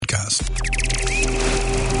podcast.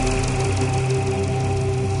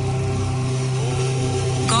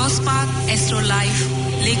 कॉस्पार्क astro life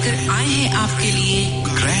लेकर आए हैं आपके लिए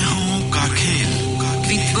ग्रहों का खेल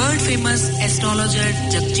with world famous astrologer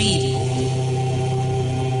Jagjit.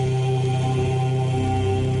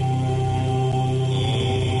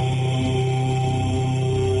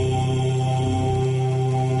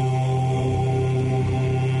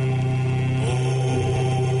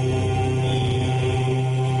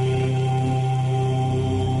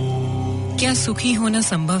 क्या सुखी होना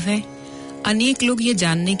संभव है? अनेक लोग ये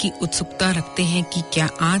जानने की उत्सुकता रखते हैं कि क्या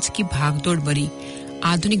आज की भागदौड़ भरी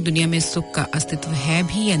आधुनिक दुनिया में सुख का अस्तित्व है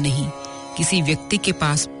भी या नहीं। किसी व्यक्ति के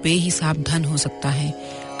पास बेहिसाब धन हो सकता है,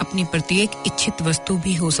 अपनी प्रत्येक इच्छित वस्तु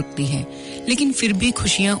भी हो सकती है, लेकिन फिर भी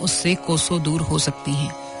खुशियां उससे कोसों दूर हो सकती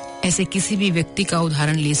हैं। ऐसे किसी भी व्यक्ति का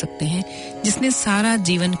उदाहरण ले सकते हैं जिसने सारा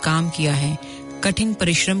जीवन काम किया है, कठिन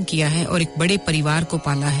परिश्रम किया है और एक बड़े परिवार को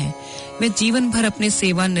पाला है। वह जीवन भर अपने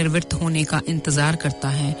सेवानिवृत्त होने का इंतजार करता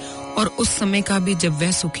है और उस समय का भी जब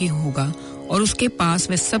वह सुखी होगा और उसके पास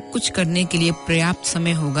वह सब कुछ करने के लिए पर्याप्त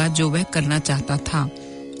समय होगा जो वह करना चाहता था।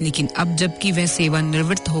 लेकिन अब जबकि वह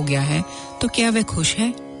सेवानिवृत्त हो गया है तो क्या वह खुश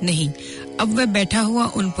है? नहीं। अब वह बैठा हुआ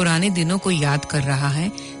उन पुराने दिनों को याद कर रहा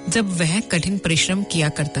है जब वह कठिन परिश्रम किया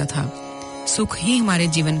करता था। सुख ही हमारे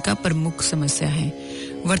जीवन का प्रमुख समस्या है।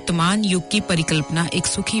 वर्तमान युग की परिकल्पना एक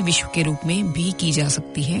सुखी विश्व के रूप में भी की जा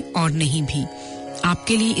सकती है और नहीं भी।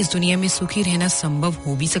 आपके लिए इस दुनिया में सुखी रहना संभव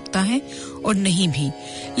हो भी सकता है और नहीं भी,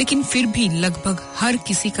 लेकिन फिर भी लगभग हर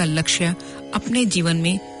किसी का लक्ष्य अपने जीवन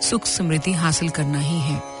में सुख समृद्धि हासिल करना ही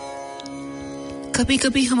है।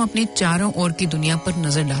 कभी-कभी हम अपने चारों ओर की दुनिया पर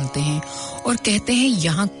नजर डालते हैं और कहते हैं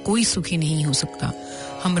यहाँ कोई सुखी नहीं हो सकता।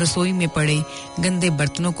 हम रसोई में पड़े गंदे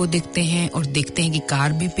बर्तनों को देखते हैं और देखते हैं कि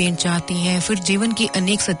कार भी पेंट चाहती है। फिर जीवन की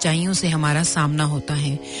अनेक सच्चाइयों से हमारा सामना होता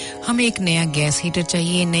है। हमें एक नया गैस हीटर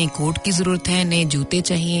चाहिए, नए कोट की जरूरत है, नए जूते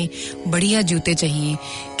चाहिए, बढ़िया जूते चाहिए।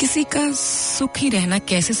 किसी का सुखी रहना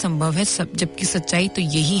कैसे संभव है? जबकि सच्चाई तो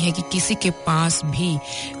यही है कि किसी के पास भी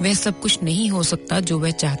वह सब कुछ नहीं हो सकता जो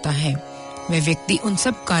वह चाहता है। वह व्यक्ति उन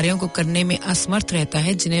सब कार्यों को करने में असमर्थ रहता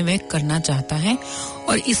है जिन्हें वह करना चाहता है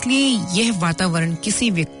और इसलिए यह वातावरण किसी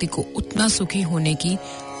व्यक्ति को उतना सुखी होने की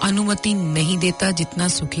अनुमति नहीं देता जितना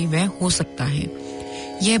सुखी वह हो सकता है।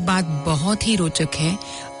 यह बात बहुत ही रोचक है।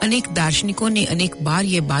 अनेक दार्शनिकों ने अनेक बार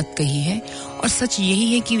यह बात कही है और सच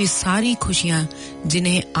यही है कि वे सारी खुशियां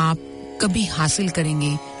जिन्हें आप कभी हासिल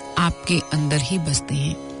करेंगे आपके अंदर ही बसते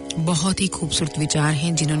हैं। बहुत ही खूबसूरत विचार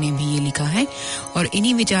हैं जिन्होंने भी ये लिखा है और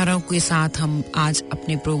इन्हीं विचारों के साथ हम आज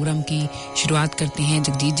अपने प्रोग्राम की शुरुआत करते हैं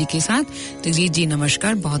जगजीत जी के साथ। जगजीत जी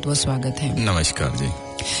नमस्कार, बहुत बहुत स्वागत है। नमस्कार जी।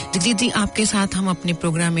 जगजीत जी, आपके साथ हम अपने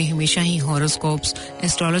प्रोग्राम में हमेशा ही हॉरोस्कोप्स,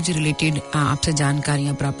 एस्ट्रोलॉजी रिलेटेड आपसे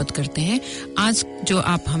जानकारियां प्राप्त करते हैं। आज जो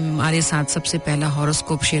आप हमारे साथ सबसे पहला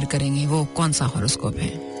हॉरोस्कोप शेयर करेंगे वो कौन सा हॉरोस्कोप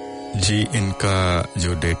है? जी, इनका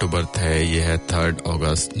जो डेट ऑफ बर्थ है ये है 3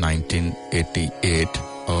 अगस्त 1988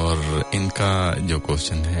 और इनका जो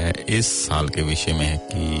क्वेश्चन है इस साल के विषय में है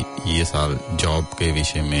कि ये साल जॉब के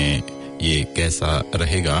विषय में ये कैसा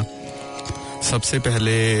रहेगा। सबसे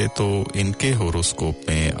पहले तो इनके होरोस्कोप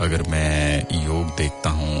में अगर मैं योग देखता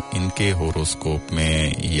हूँ, इनके होरोस्कोप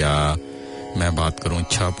में या मैं बात करूं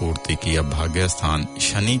इच्छा पूर्ति की या भाग्य स्थान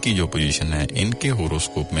शनि की जो पोजीशन है इनके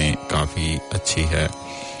होरोस्कोप में काफी अच्छी है।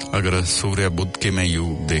 अगर सूर्य बुध के मैं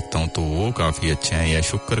योग देखता हूं तो वो काफी अच्छे हैं या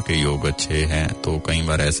शुक्र के योग अच्छे हैं। तो कई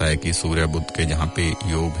बार ऐसा है कि सूर्य बुध के जहाँ पे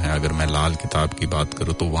योग है, अगर मैं लाल किताब की बात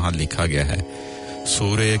करूं तो वहां लिखा गया है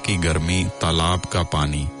सूर्य की गर्मी तालाब का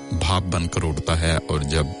पानी भाप बनकर उड़ता है और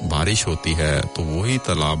जब बारिश होती है तो वही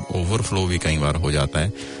तालाब ओवरफ्लो भी कई बार हो जाता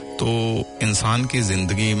है। तो इंसान की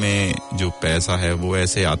जिंदगी में जो पैसा है वो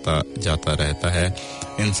ऐसे आता जाता रहता है।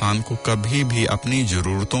 इंसान को कभी भी अपनी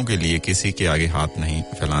जरूरतों के लिए किसी के आगे हाथ नहीं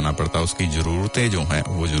फैलाना पड़ता। उसकी जरूरतें जो हैं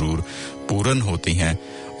वो जरूर पूर्ण होती हैं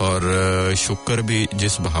और शुक्र भी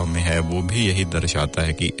जिस भाव में है वो भी यही दर्शाता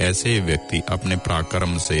है कि ऐसे व्यक्ति अपने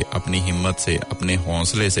पराक्रम से, अपनी हिम्मत से, अपने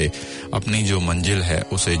हौसले से अपनी जो मंजिल है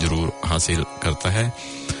उसे जरूर हासिल करता है।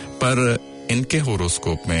 पर इनके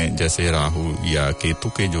होरोस्कोप में जैसे राहु या केतु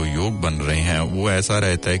के जो योग बन रहे हैं वो ऐसा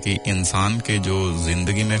रहता है कि इंसान के जो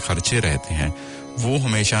जिंदगी में खर्चे रहते हैं वो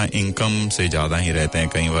हमेशा इनकम से ज्यादा ही रहते हैं।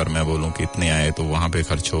 कई बार मैं बोलूं कि इतने आए तो वहां पे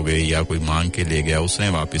खर्च हो गए या कोई मांग के ले गया उसने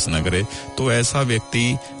वापस न करे, तो ऐसा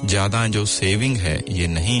व्यक्ति ज्यादा जो सेविंग है ये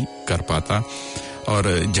नहीं कर पाता।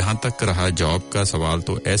 और जहां तक रहा जॉब का सवाल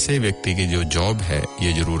तो ऐसे व्यक्ति की जो जॉब है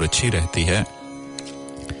ये जरूर अच्छी रहती है।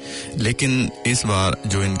 लेकिन इस बार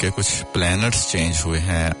जो इनके कुछ प्लैनेट्स चेंज हुए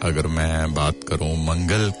हैं, अगर मैं बात करूं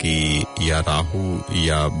मंगल की या राहु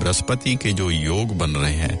या बृहस्पति के जो योग बन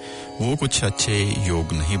रहे हैं वो कुछ अच्छे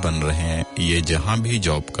योग नहीं बन रहे हैं। ये जहां भी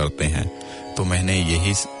जॉब करते हैं तो मैंने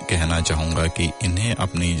यही कहना चाहूंगा कि इन्हें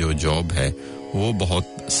अपनी जो जॉब है वो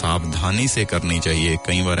बहुत सावधानी से करनी चाहिए।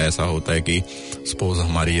 कई बार ऐसा होता है कि सपोज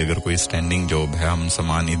हमारी अगर कोई स्टैंडिंग जॉब है, हम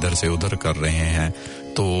सामान इधर से उधर कर रहे हैं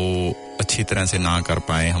तो अच्छी तरह से ना कर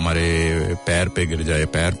पाए, हमारे पैर पे गिर जाए,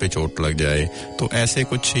 पैर पे चोट लग जाए, तो ऐसे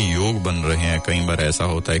कुछ योग बन रहे हैं। कई बार ऐसा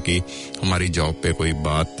होता है कि हमारी जॉब पे कोई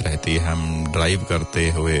बात रहती है, हम ड्राइव करते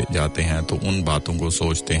हुए जाते हैं तो उन बातों को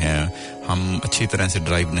सोचते हैं, हम अच्छी तरह से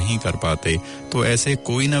ड्राइव नहीं कर पाते, तो ऐसे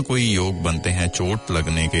कोई ना कोई योग बनते हैं चोट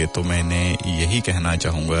लगने के। तो मैंने यही कहना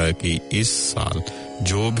चाहूंगा कि इस साल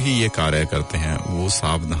जो भी ये कार्य करते हैं वो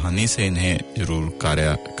सावधानी से इन्हें जरूर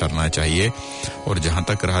कार्य करना चाहिए। और जहां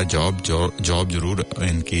तक रहा जॉब जरूर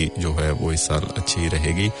इनकी जो है वो इस साल अच्छी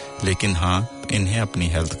रहेगी, लेकिन हाँ इन्हें अपनी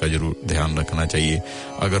हेल्थ का जरूर ध्यान रखना चाहिए।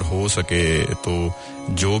 अगर हो सके तो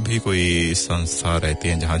जो भी कोई संस्था रहती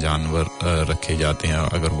है जहां जानवर रखे जाते हैं,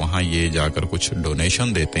 अगर वहां ये जाकर कुछ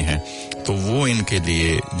डोनेशन देते हैं तो वो इनके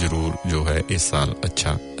लिए जरूर जो है इस साल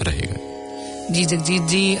अच्छा रहेगा। जी जगजीत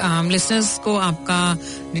जी, लिसनर्स को आपका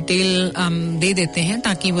डिटेल दे देते हैं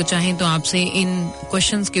ताकि वो चाहें तो आपसे इन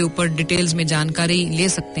क्वेश्चंस के ऊपर डिटेल्स में जानकारी ले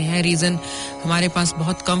सकते हैं। रीजन हमारे पास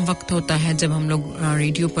बहुत कम वक्त होता है जब हम लोग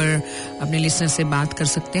रेडियो पर अपने लिसनर से बात कर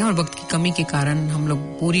सकते हैं, और वक्त की कमी के कारण हम लोग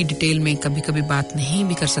पूरी डिटेल में कभी-कभी बात नहीं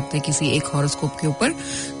भी कर सकते किसी एक हॉरोस्कोप के ऊपर।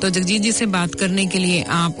 तो जगजीत जी से बात करने के लिए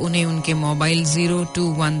आप उन्हें उनके मोबाइल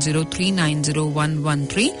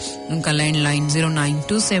 0210390113, उनका लैंडलाइन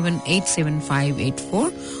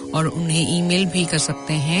 0927875584 और उन्हें ईमेल भी कर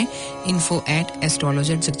सकते हैं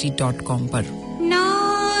info@astrologerjagjit.com पर।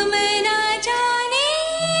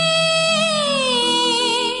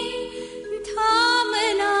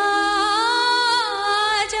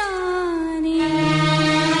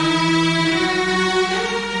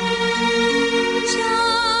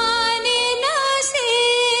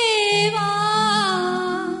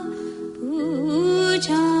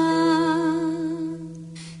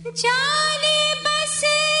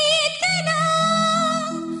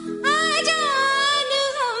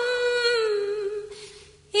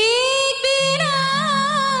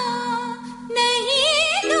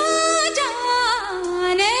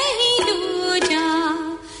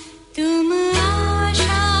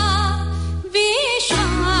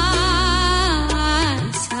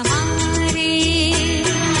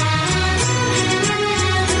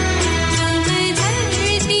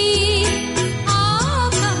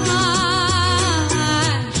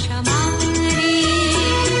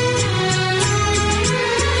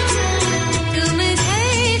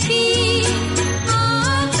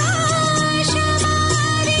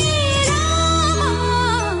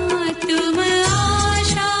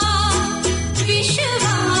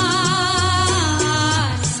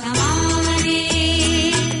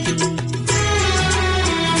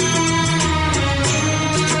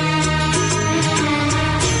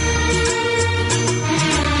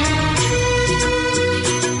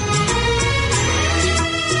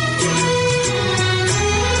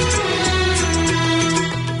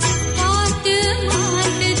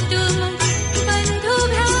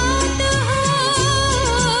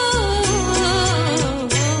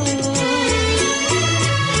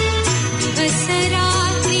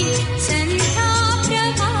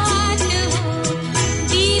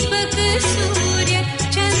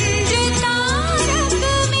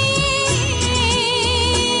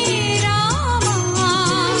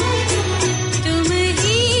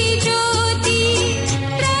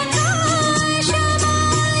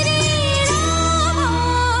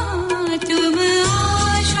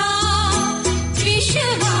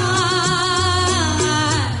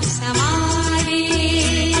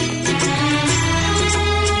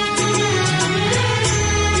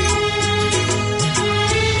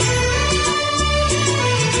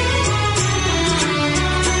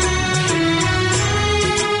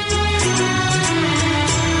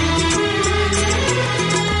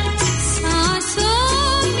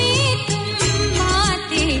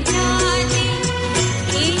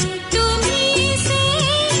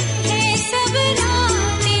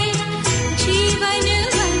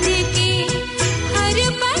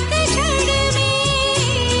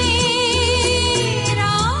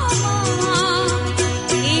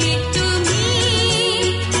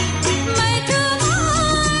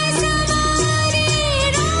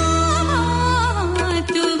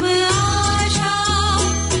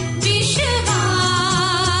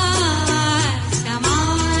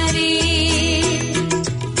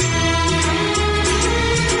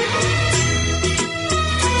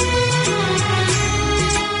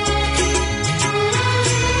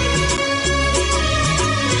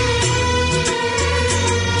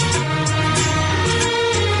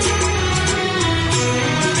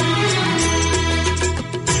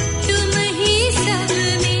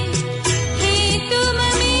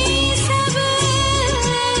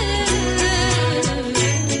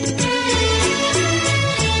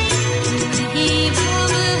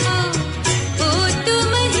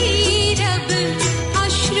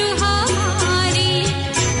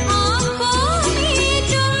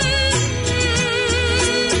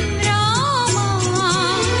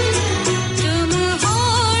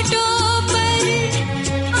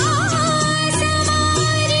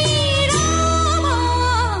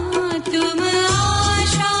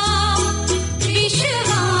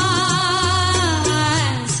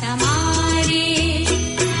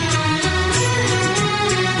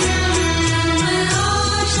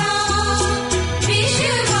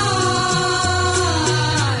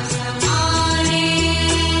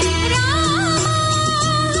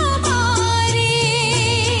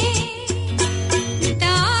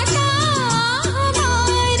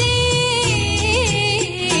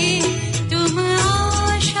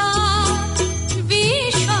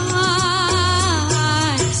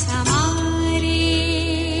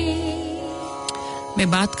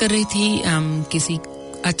 कर रही थी, किसी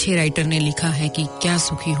अच्छे राइटर ने लिखा है कि क्या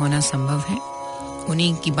सुखी होना संभव है।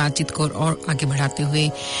 उन्हीं की बातचीत को और आगे बढ़ाते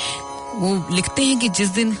हुए वो लिखते हैं कि जिस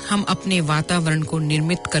दिन हम अपने वातावरण को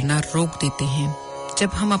निर्मित करना रोक देते हैं, जब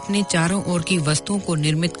हम अपने चारों ओर की वस्तुओं को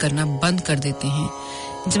निर्मित करना बंद कर देते हैं,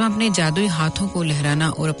 जब अपने जादुई हाथों को लहराना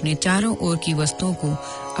और अपने चारों ओर की वस्तुओं को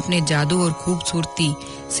अपने जादू और खूबसूरती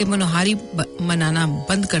से मनोहारी बनाना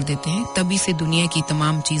बंद कर देते हैं, तभी से दुनिया की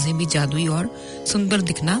तमाम चीजें भी जादुई और सुंदर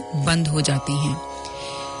दिखना बंद हो जाती हैं।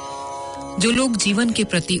 जो लोग जीवन के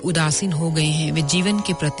प्रति उदासीन हो गए हैं, वे जीवन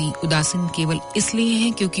के प्रति उदासीन केवल इसलिए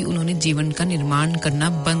हैं क्योंकि उन्होंने जीवन का निर्माण करना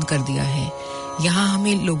बंद कर दिया है। यहाँ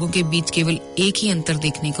हमें लोगों के बीच केवल एक ही अंतर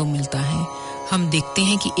देखने को मिलता है। हम देखते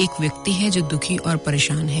हैं कि एक व्यक्ति है जो दुखी और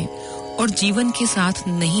परेशान है और जीवन के साथ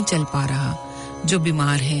नहीं चल पा रहा। जो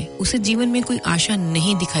बीमार है, उसे जीवन में कोई आशा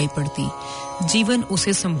नहीं दिखाई पड़ती। जीवन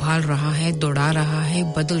उसे संभाल रहा है, दौड़ा रहा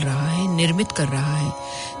है, बदल रहा है, निर्मित कर रहा है।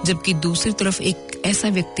 जबकि दूसरी तरफ एक ऐसा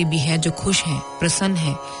व्यक्ति भी है जो खुश है, प्रसन्न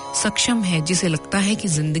है, सक्षम है, जिसे लगता है कि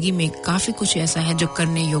जिंदगी में काफी कुछ ऐसा है जो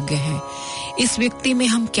करने योग्य है। इस व्यक्ति में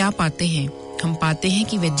हम क्या पाते हैं? हम पाते हैं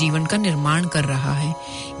कि वह जीवन का निर्माण कर रहा है।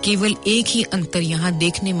 केवल एक ही अंतर यहाँ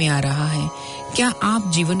देखने में आ रहा है। क्या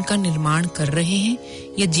आप जीवन का निर्माण कर रहे हैं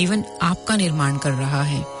या जीवन आपका निर्माण कर रहा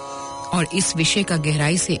है? और इस विषय का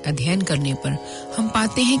गहराई से अध्ययन करने पर हम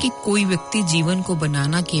पाते हैं कि कोई व्यक्ति जीवन को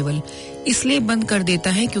बनाना केवल इसलिए बंद कर देता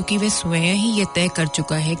है क्योंकि वह स्वयं ही यह तय कर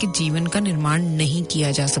चुका है कि जीवन का निर्माण नहीं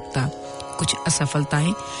किया जा सकता। कुछ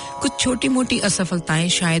असफलताएं, कुछ छोटी-मोटी असफलताएं,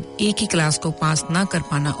 शायद एक ही क्लास को पास ना कर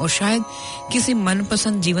पाना और शायद किसी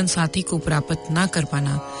मनपसंद जीवन साथी को प्राप्त ना कर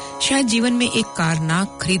पाना, शायद जीवन में एक कार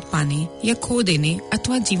ना खरीद पाने या खो देने,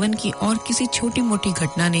 अथवा जीवन की और किसी छोटी-मोटी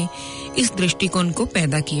घटना ने इस दृष्टिकोण को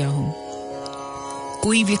पैदा किया हो।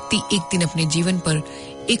 कोई व्यक्ति एक दिन अपने जीवन पर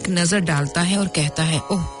एक नजर डालता है और कहता है,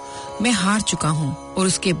 ओह, मैं हार चुका हूँ, और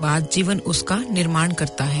उसके बाद जीवन उसका निर्माण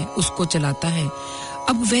करता है, उसको चलाता है।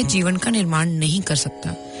 अब वह जीवन का निर्माण नहीं कर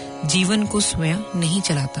सकता, जीवन को स्वयं नहीं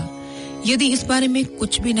चलाता। यदि इस बारे में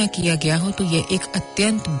कुछ भी न किया गया हो तो यह एक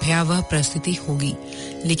अत्यंत भयावह परिस्थिति होगी।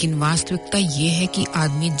 लेकिन वास्तविकता यह है कि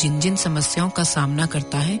आदमी जिन जिन समस्याओं का सामना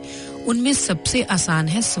करता है, उनमें सबसे आसान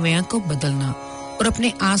है स्वयं को बदलना और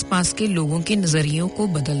अपने आसपास के लोगों के नजरियों को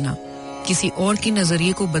बदलना। किसी और के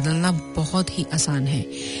नजरिए को बदलना बहुत ही आसान है।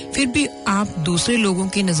 फिर भी आप दूसरे लोगों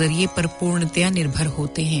के नजरिए पर पूर्णतया निर्भर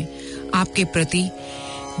होते हैं। आपके प्रति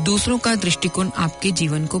दूसरों का दृष्टिकोण आपके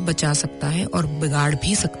जीवन को बचा सकता है और बिगाड़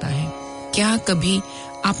भी सकता है। क्या कभी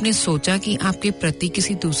आपने सोचा कि आपके प्रति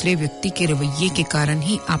किसी दूसरे व्यक्ति के रवैये के कारण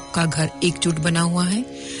ही आपका घर एकजुट बना हुआ है?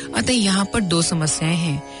 अतः यहाँ पर दो समस्याएं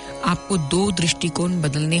हैं। आपको दो दृष्टिकोण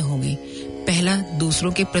बदलने होंगे। पहला,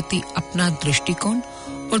 दूसरों के प्रति अपना दृष्टिकोण,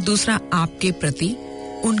 और दूसरा, आपके प्रति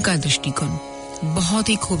उनका दृष्टिकोण। बहुत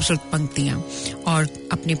ही खूबसूरत पंक्तियां। और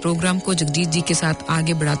अपने प्रोग्राम को जगजीत जी के साथ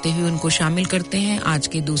आगे बढ़ाते हुए उनको शामिल करते हैं आज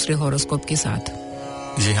के दूसरे हॉरोस्कोप के साथ।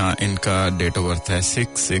 जी हाँ, इनका डेट ऑफ बर्थ है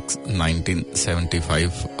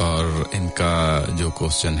 6/6/1975 और इनका जो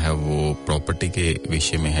क्वेश्चन है वो प्रॉपर्टी के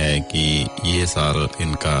विषय में है कि ये साल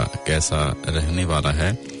इनका कैसा रहने वाला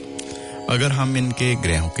है। अगर हम इनके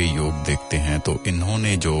ग्रहों के योग देखते हैं तो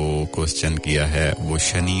इन्होंने जो क्वेश्चन किया है वो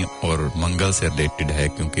शनि और मंगल से रिलेटेड है,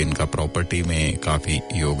 क्योंकि इनका प्रॉपर्टी में काफी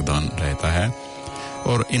योगदान रहता है।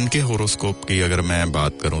 और इनके होरोस्कोप की अगर मैं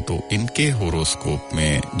बात करूं तो इनके होरोस्कोप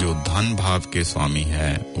में जो धन भाव के स्वामी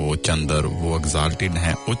है वो चंद्र, वो एग्जाल्टेड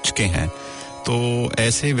हैं, उच्च के हैं। तो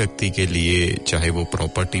ऐसे व्यक्ति के लिए चाहे वो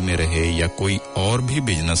प्रॉपर्टी में रहे या कोई और भी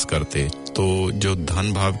बिजनेस करते, तो जो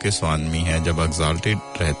धन भाव के स्वामी हैं जब एग्जाल्टेड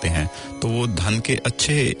रहते हैं तो वो धन के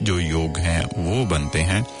अच्छे जो योग हैं वो बनते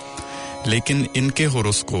हैं। लेकिन इनके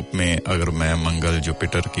होरोस्कोप में अगर मैं मंगल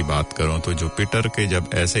जुपिटर की बात करूं तो जुपिटर के जब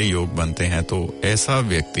ऐसे योग बनते हैं तो ऐसा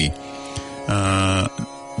व्यक्ति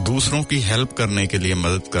दूसरों की हेल्प करने के लिए,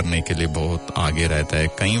 मदद करने के लिए बहुत आगे रहता है।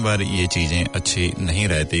 कई बार ये चीजें अच्छी नहीं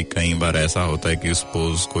रहती। कई बार ऐसा होता है कि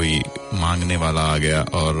सपोज कोई मांगने वाला आ गया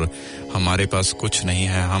और हमारे पास कुछ नहीं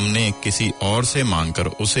है, हमने किसी और से मांगकर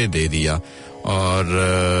उसे दे दिया और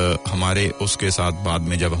हमारे उसके साथ बाद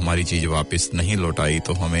में जब हमारी चीज वापस नहीं लौटाई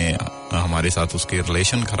तो हमें हमारे साथ उसके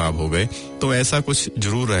रिलेशन खराब हो गए। तो ऐसा कुछ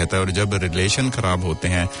जरूर रहता है और जब रिलेशन खराब होते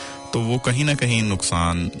हैं तो वो कहीं ना कहीं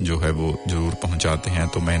नुकसान जो है वो जरूर पहुंचाते हैं।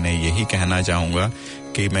 तो मैंने यही कहना चाहूंगा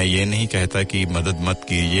कि मैं ये नहीं कहता कि मदद मत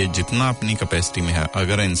कीजिए, जितना अपनी कैपेसिटी में है।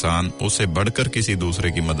 अगर इंसान उससे बढ़कर किसी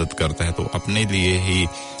दूसरे की मदद करता है तो अपने लिए ही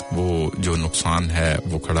वो जो नुकसान है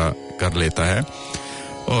वो खड़ा कर लेता है।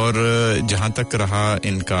 और जहां तक रहा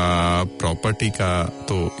इनका प्रॉपर्टी का,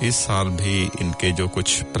 तो इस साल भी इनके जो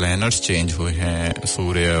कुछ प्लैनेट्स चेंज हुए हैं,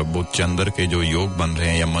 सूर्य बुध चंद्र के जो योग बन रहे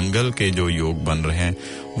हैं या मंगल के जो योग बन रहे हैं,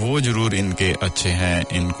 वो जरूर इनके अच्छे हैं।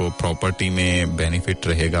 इनको प्रॉपर्टी में बेनिफिट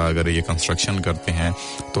रहेगा। अगर ये कंस्ट्रक्शन करते हैं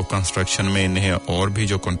तो कंस्ट्रक्शन में इन्हें और भी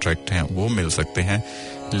जो कॉन्ट्रैक्ट हैं वो मिल सकते हैं।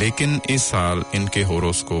 लेकिन इस साल इनके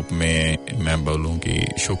होरोस्कोप में मैं बोलूं कि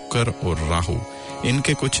शुक्र और राहु,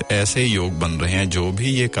 इनके कुछ ऐसे योग बन रहे हैं, जो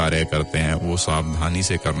भी ये कार्य करते हैं वो सावधानी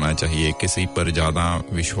से करना चाहिए। किसी पर ज्यादा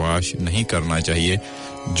विश्वास नहीं करना चाहिए।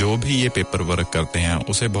 जो भी ये पेपर वर्क करते हैं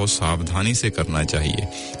उसे बहुत सावधानी से करना चाहिए,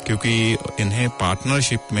 क्योंकि इन्हें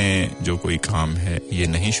पार्टनरशिप में जो कोई काम है ये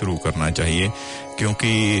नहीं शुरू करना चाहिए।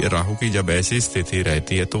 क्योंकि राहु की जब ऐसी स्थिति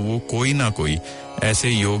रहती है तो वो कोई ना कोई ऐसे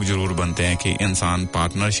योग जरूर बनते हैं कि इंसान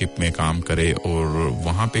पार्टनरशिप में काम करे और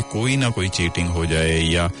वहां पे कोई ना कोई चीटिंग हो जाए,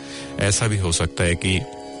 या ऐसा भी हो सकता है कि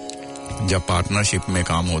जब पार्टनरशिप में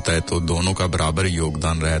काम होता है तो दोनों का बराबर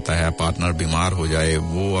योगदान रहता है। पार्टनर बीमार हो जाए,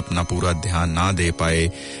 वो अपना पूरा ध्यान ना दे पाए,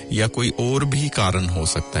 या कोई और भी कारण हो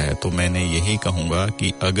सकता है। तो मैंने यही कहूंगा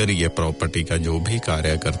कि अगर ये प्रॉपर्टी का जो भी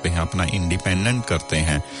कार्य करते हैं, अपना इंडिपेंडेंट करते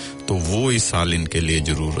हैं, तो वो इस साल इनके लिए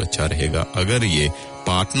जरूर अच्छा रहेगा। अगर ये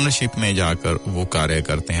पार्टनरशिप में जाकर वो कार्य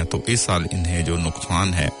करते हैं तो इस साल इन्हें जो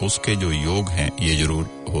नुकसान है उसके जो योग हैं ये जरूर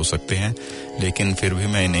हो सकते हैं। लेकिन फिर भी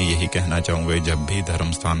मैं इन्हें यही कहना चाहूंगा, जब भी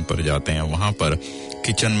धर्म स्थान पर जाते हैं वहां पर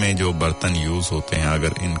किचन में जो बर्तन यूज होते हैं,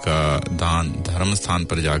 अगर इनका दान धर्म स्थान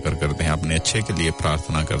पर जाकर करते हैं, अपने अच्छे के लिए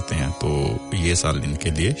प्रार्थना करते हैं, तो ये साल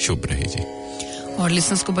इनके लिए शुभ रहे जी। और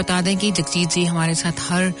लिसनर्स को बता दें कि जगजीत जी हमारे साथ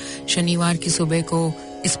हर शनिवार की सुबह को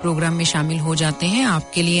इस प्रोग्राम में शामिल हो जाते हैं।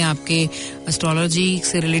 आपके लिए आपके एस्ट्रोलॉजी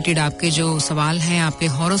से रिलेटेड आपके जो सवाल हैं, आपके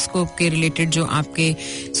हॉरोस्कोप के रिलेटेड जो आपके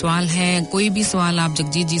सवाल हैं, कोई भी सवाल आप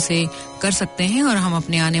जगजीत जी से कर सकते हैं और हम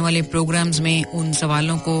अपने आने वाले प्रोग्राम्स में उन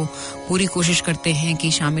सवालों को पूरी कोशिश करते हैं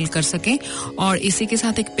कि शामिल कर सकें। और इसी के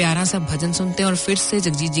साथ एक प्यारा सा भजन सुनते हैं और फिर से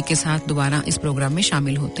जगजीत जी के साथ दोबारा इस प्रोग्राम में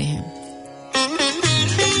शामिल होते हैं।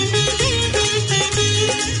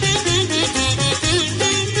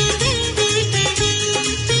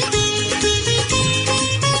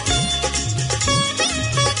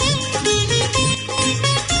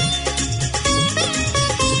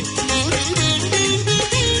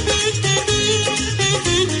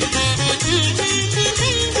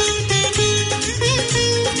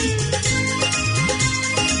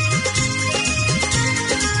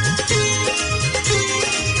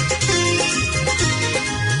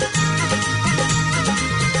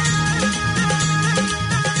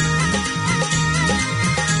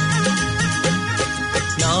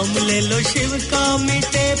 ले लो शिव का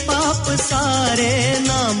मिटे पाप सारे,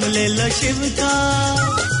 नाम ले लो शिव का,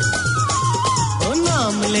 ओ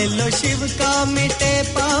नाम ले लो शिव का मिटे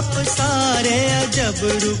पाप सारे। अजब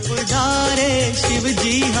रूप धारे शिव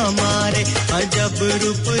जी हमारे, अजब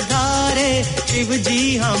रूप धारे शिव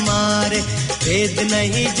जी हमारे। वेद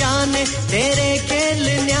नहीं जाने तेरे खेल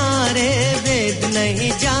न्यारे, वेद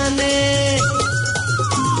नहीं जाने,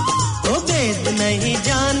 वेद नहीं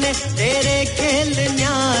जाने तेरे खेल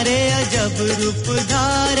न्यारे। अजब रूप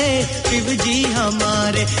धारे शिव जी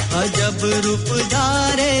हमारे, अजब रूप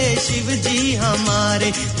धारे शिव जी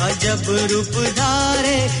हमारे, अजब रूप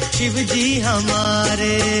धारे शिव जी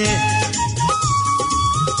हमारे।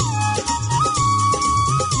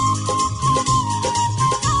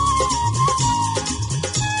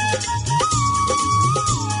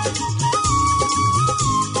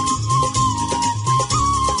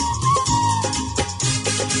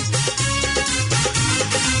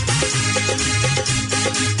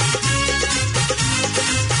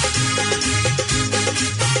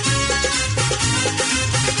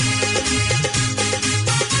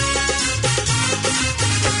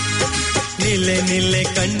 नीले नीले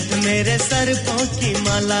कंठ मेरे सर्पों की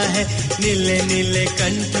माला है, नीले नीले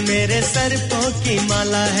कंठ मेरे सर्पों की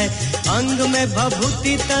माला है। अंग में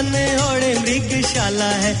भभूति तन ओढ़े मृगशाला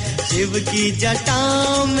है, शिव की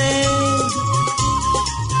जटाओं में,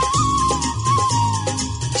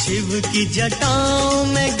 शिव की जटाओं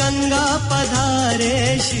में गंगा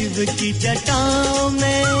पधारे, शिव की जटाओं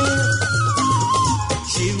में,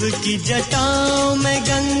 शिव की जटाओं में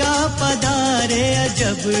गंगा पधारे।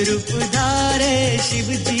 अजब रूप धारे शिव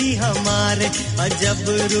जी हमारे, अजब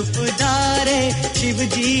रूप धारे शिव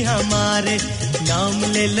जी हमारे। नाम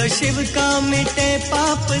ले लो शिव का मिटे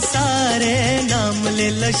पाप सारे, नाम ले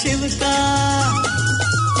लो शिव का,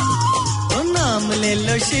 नाम ले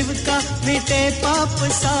लो शिव का मिटे पाप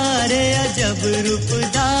सारे। अजब रूप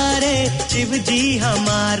धारे शिव जी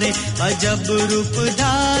हमारे, अजब रूप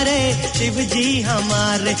धारे शिव जी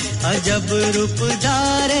हमारे, अजब रूप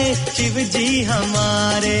धारे शिव जी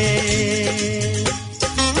हमारे।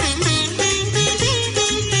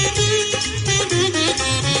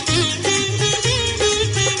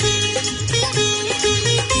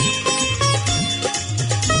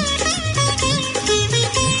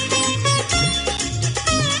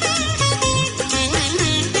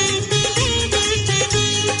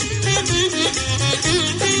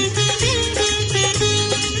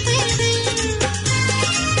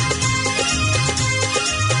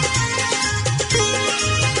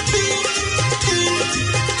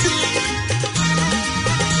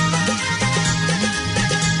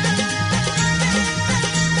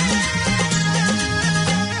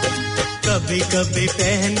 कभी कभी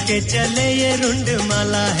पहन के चले ये रुंड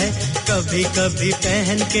माला है, कभी कभी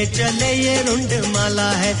पहन के चले ये रुंड माला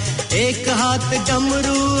है। एक हाथ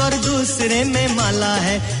डमरू और दूसरे में माला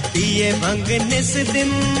है, पिए भंग निस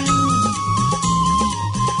दिन,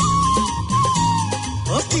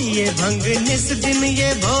 ओ पिए भंग निस दिन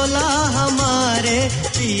ये भोला हमारे,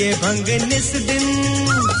 पिए भंग निस दिन,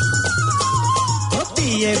 ओ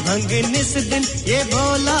पिए भंग निस दिन ये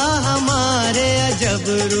भोला हमारे। अजब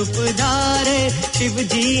रूप धारे शिव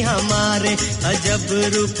जी हमारे, अजब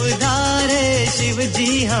रूप धारे शिव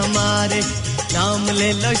जी हमारे। नाम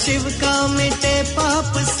ले लो शिव का मिटे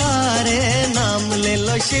पाप सारे, नाम ले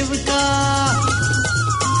लो शिव का,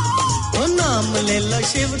 ओ नाम ले लो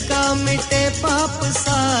शिव का मिटे पाप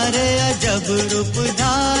सारे। अजब रूप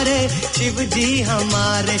धारे शिव जी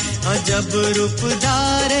हमारे, अजब रूप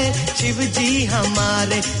धारे शिव जी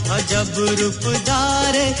हमारे, अजब रूप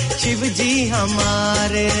धारे शिव जी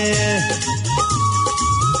हमारे।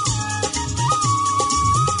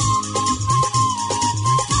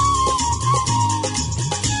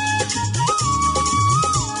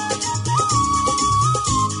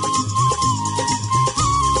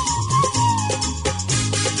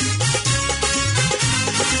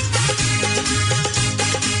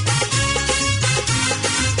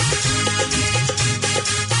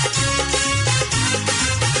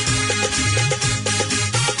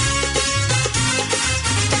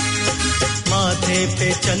 माथे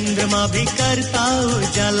पे चंद्रमा भी करता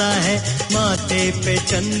उजाला है, माथे पे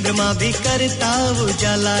चंद्रमा भी करता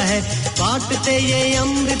उजाला है। बांटते ये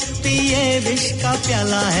अमृत पिए विष का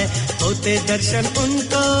प्याला है, होते दर्शन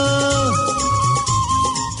उनको,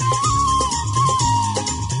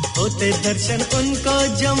 होते दर्शन उनको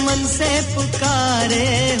जो मन से पुकारे,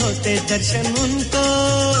 होते दर्शन उनको,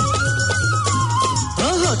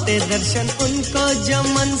 होते दर्शन उनको जो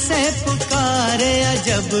मन से पुकारे।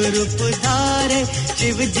 अजब रूप धारे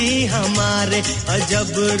शिव जी हमारे,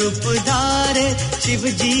 अजब रूप धारे शिव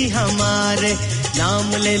जी हमारे।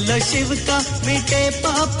 नाम ले लो शिव का मिटे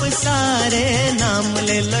पाप सारे, नाम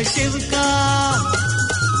ले लो शिव का,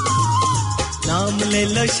 नाम ले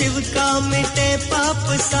लो शिव का मिटे पाप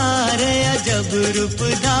सारे। अजब रूप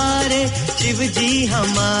धारे शिव जी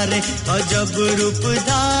हमारे, अजब रूप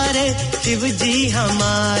धारे शिव जी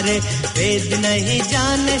हमारे। वेद नहीं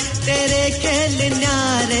जाने तेरे खेल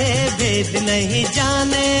न्यारे, वेद नहीं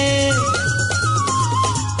जाने,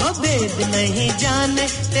 भेद नहीं जाने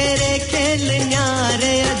तेरे खेल न्यारे।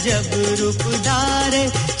 अजब रूप धारे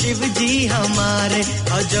शिव जी हमारे,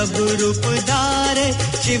 अजब रूप धारे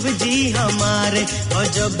शिव जी हमारे,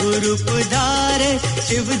 अजब रूप धारे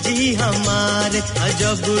शिव जी हमारे,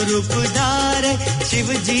 अजब रूप धारे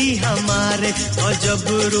शिव जी हमारे, अजब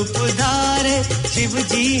रूप धारे शिव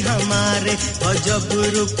जी हमारे, अजब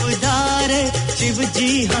रूप धारे शिव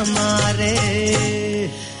जी हमारे।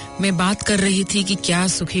 मैं बात कर रही थी कि क्या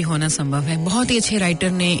सुखी होना संभव है। बहुत ही अच्छे राइटर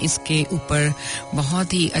ने इसके ऊपर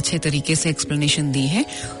बहुत ही अच्छे तरीके से एक्सप्लेनेशन दी है।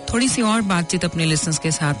 थोड़ी सी और बातचीत अपने लिसनर्स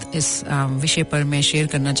के साथ इस विषय पर मैं शेयर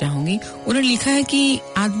करना चाहूंगी। उन्होंने लिखा है कि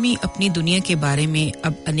आदमी अपनी दुनिया के बारे में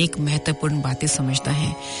अब अनेक महत्वपूर्ण बातें समझता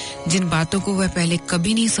है, जिन बातों को वह पहले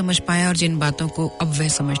कभी नहीं समझ पाया और जिन बातों को अब वह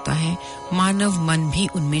समझता है, मानव मन भी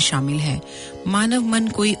उनमें शामिल है। मानव मन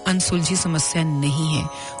कोई अनसुलझी समस्या नहीं है।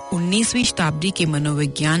 19वीं शताब्दी के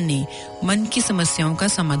मनोविज्ञान ने मन की समस्याओं का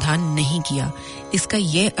समाधान नहीं किया। इसका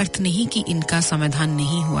यह अर्थ नहीं कि इनका समाधान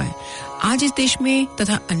नहीं हुआ है। आज इस देश में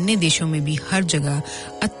तथा अन्य देशों में भी हर जगह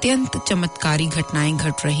अत्यंत चमत्कारी घटनाएं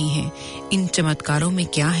घट रही हैं। इन चमत्कारों में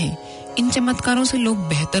क्या है? इन चमत्कारों से लोग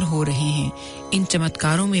बेहतर हो रहे हैं। इन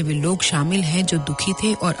चमत्कारों में वे लोग शामिल हैं जो दुखी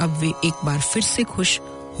थे और अब वे एक बार फिर से खुश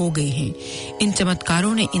हो गए हैं। इन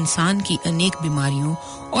चमत्कारों ने इंसान की अनेक बीमारियों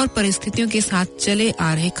और परिस्थितियों के साथ चले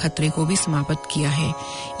आ रहे खतरे को भी समाप्त किया है।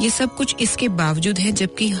 ये सब कुछ इसके बावजूद है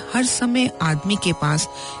जबकि हर समय आदमी के पास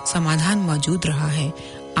समाधान मौजूद रहा है।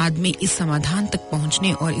 आदमी इस समाधान तक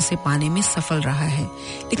पहुंचने और इसे पाने में सफल रहा है,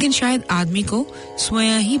 लेकिन शायद आदमी को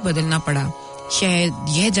स्वयं ही बदलना पड़ा। शायद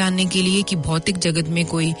यह जानने के लिए कि भौतिक जगत में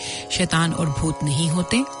कोई शैतान और भूत नहीं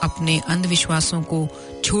होते, अपने अंधविश्वासों को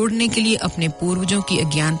छोड़ने के लिए, अपने पूर्वजों की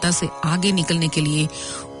अज्ञानता से आगे निकलने के लिए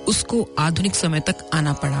उसको आधुनिक समय तक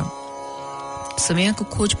आना पड़ा। समय को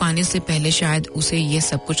खोज पाने से पहले शायद उसे यह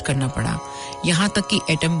सब कुछ करना पड़ा। यहाँ तक कि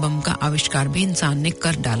एटम बम का आविष्कार भी इंसान ने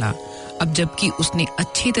कर डाला। अब जबकि उसने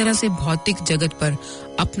अच्छी तरह से भौतिक जगत पर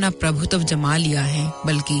अपना प्रभुत्व जमा लिया है,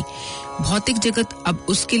 बल्कि भौतिक जगत अब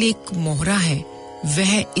उसके लिए एक मोहरा है।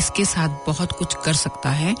 वह इसके साथ बहुत कुछ कर सकता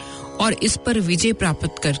है और इस पर विजय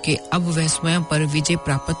प्राप्त करके अब वह स्वयं पर विजय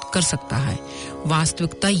प्राप्त कर सकता है।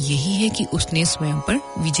 वास्तविकता यही है कि उसने स्वयं पर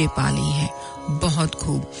विजय पा ली है। बहुत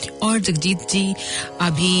खूब। और जगजीत जी,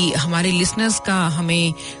 अभी हमारे लिसनर्स का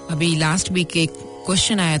हमें अभी लास्ट वीक एक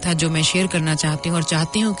क्वेश्चन आया था जो मैं शेयर करना चाहती हूँ और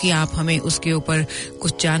चाहती हूँ कि आप हमें उसके ऊपर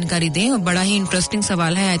कुछ जानकारी दें। और बड़ा ही इंटरेस्टिंग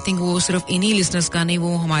सवाल है। आई थिंक वो सिर्फ इन्हीं लिसनर्स का नहीं,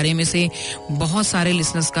 वो हमारे में से बहुत सारे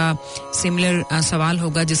लिसनर्स का सिमिलर सवाल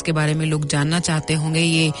होगा जिसके बारे में लोग जानना चाहते होंगे।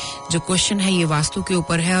 ये जो क्वेश्चन है ये वास्तु के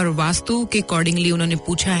ऊपर है और वास्तु के अकॉर्डिंगली उन्होंने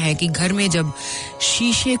पूछा है कि घर में जब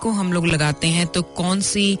शीशे को हम लोग लगाते हैं तो कौन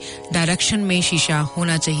सी डायरेक्शन में शीशा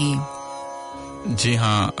होना चाहिए। जी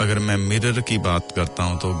हाँ, अगर मैं मिरर की बात करता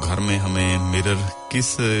हूँ तो घर में हमें मिरर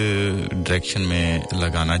किस डायरेक्शन में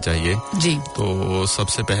लगाना चाहिए जी। तो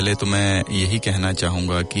सबसे पहले तो मैं यही कहना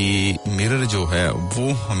चाहूँगा कि मिरर जो है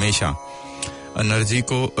वो हमेशा एनर्जी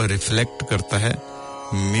को रिफ्लेक्ट करता है।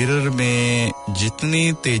 मिरर में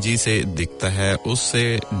जितनी तेजी से दिखता है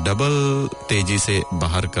उससे डबल तेजी से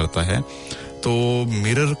बाहर करता है। तो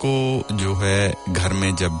मिरर को जो है घर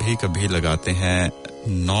में जब भी कभी लगाते हैं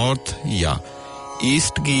नॉर्थ या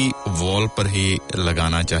ईस्ट की वॉल पर ही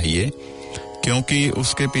लगाना चाहिए, क्योंकि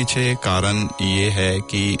उसके पीछे कारण ये है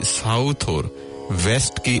कि साउथ और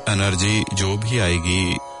वेस्ट की एनर्जी जो भी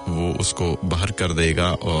आएगी वो उसको बाहर कर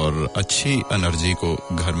देगा और अच्छी एनर्जी को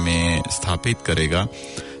घर में स्थापित करेगा।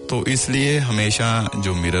 तो इसलिए हमेशा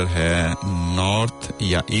जो मिरर है नॉर्थ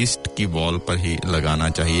या ईस्ट की वॉल पर ही लगाना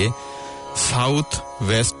चाहिए। साउथ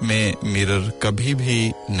वेस्ट में मिरर कभी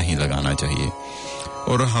भी नहीं लगाना चाहिए।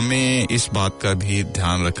 और हमें इस बात का भी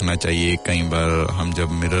ध्यान रखना चाहिए, कई बार हम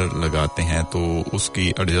जब मिरर लगाते हैं तो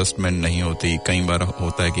उसकी एडजस्टमेंट नहीं होती। कई बार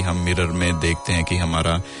होता है कि हम मिरर में देखते हैं कि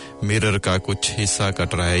हमारा मिरर का कुछ हिस्सा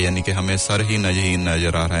कट रहा है, यानी कि हमें सर ही नहीं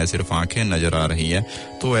नजर आ रहा है, सिर्फ आंखें नजर आ रही है।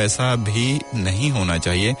 तो ऐसा भी नहीं होना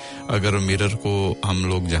चाहिए। अगर मिरर को हम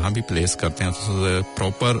लोग जहां भी प्लेस करते हैं तो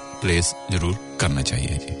प्रॉपर प्लेस जरूर करना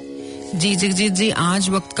चाहिए। जी जगजीत जी, आज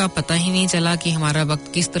वक्त का पता ही नहीं चला कि हमारा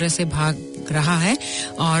वक्त किस तरह से भाग रहा है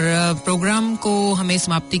और प्रोग्राम को हमें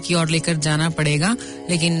समाप्ति की ओर लेकर जाना पड़ेगा।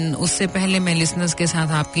 लेकिन उससे पहले मैं लिसनर्स के साथ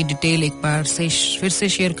आपकी डिटेल एक बार से फिर से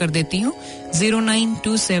शेयर कर देती हूँ।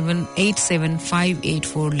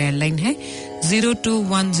 0927875884 लैंडलाइन है,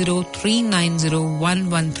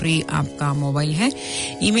 0210390113 आपका मोबाइल है।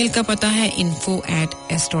 ईमेल का पता है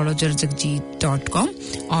info@astrologerjagjit.com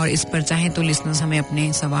और इस पर चाहे तो लिसनर्स हमें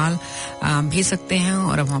अपने सवाल भेज सकते हैं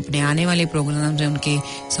और अब हम अपने आने वाले प्रोग्राम में उनके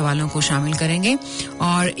सवालों को शामिल करेंगे।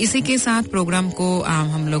 और इसी के साथ प्रोग्राम को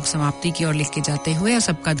हम लोग समाप्ति की ओर लेके जाते हुए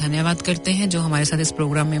सबका धन्यवाद करते हैं जो हमारे साथ इस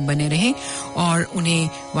प्रोग्राम में बने रहे और उन्हें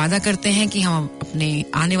वादा करते हैं कि हम अपने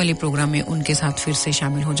आने वाले प्रोग्राम में उनके साथ फिर से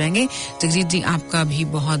शामिल हो जाएंगे। जगजीत जी, आपका भी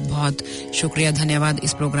बहुत बहुत शुक्रिया, धन्यवाद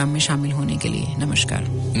इस प्रोग्राम में शामिल होने के लिए। नमस्कार।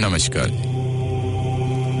 नमस्कार।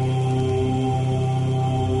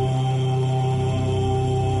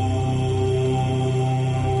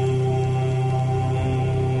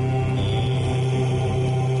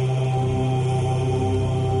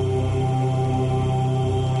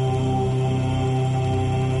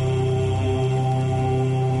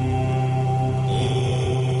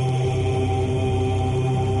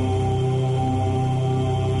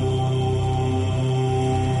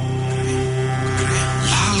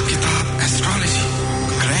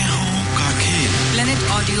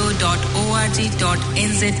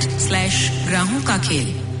 planetaudio.org.nz/Grahon का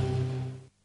खेल।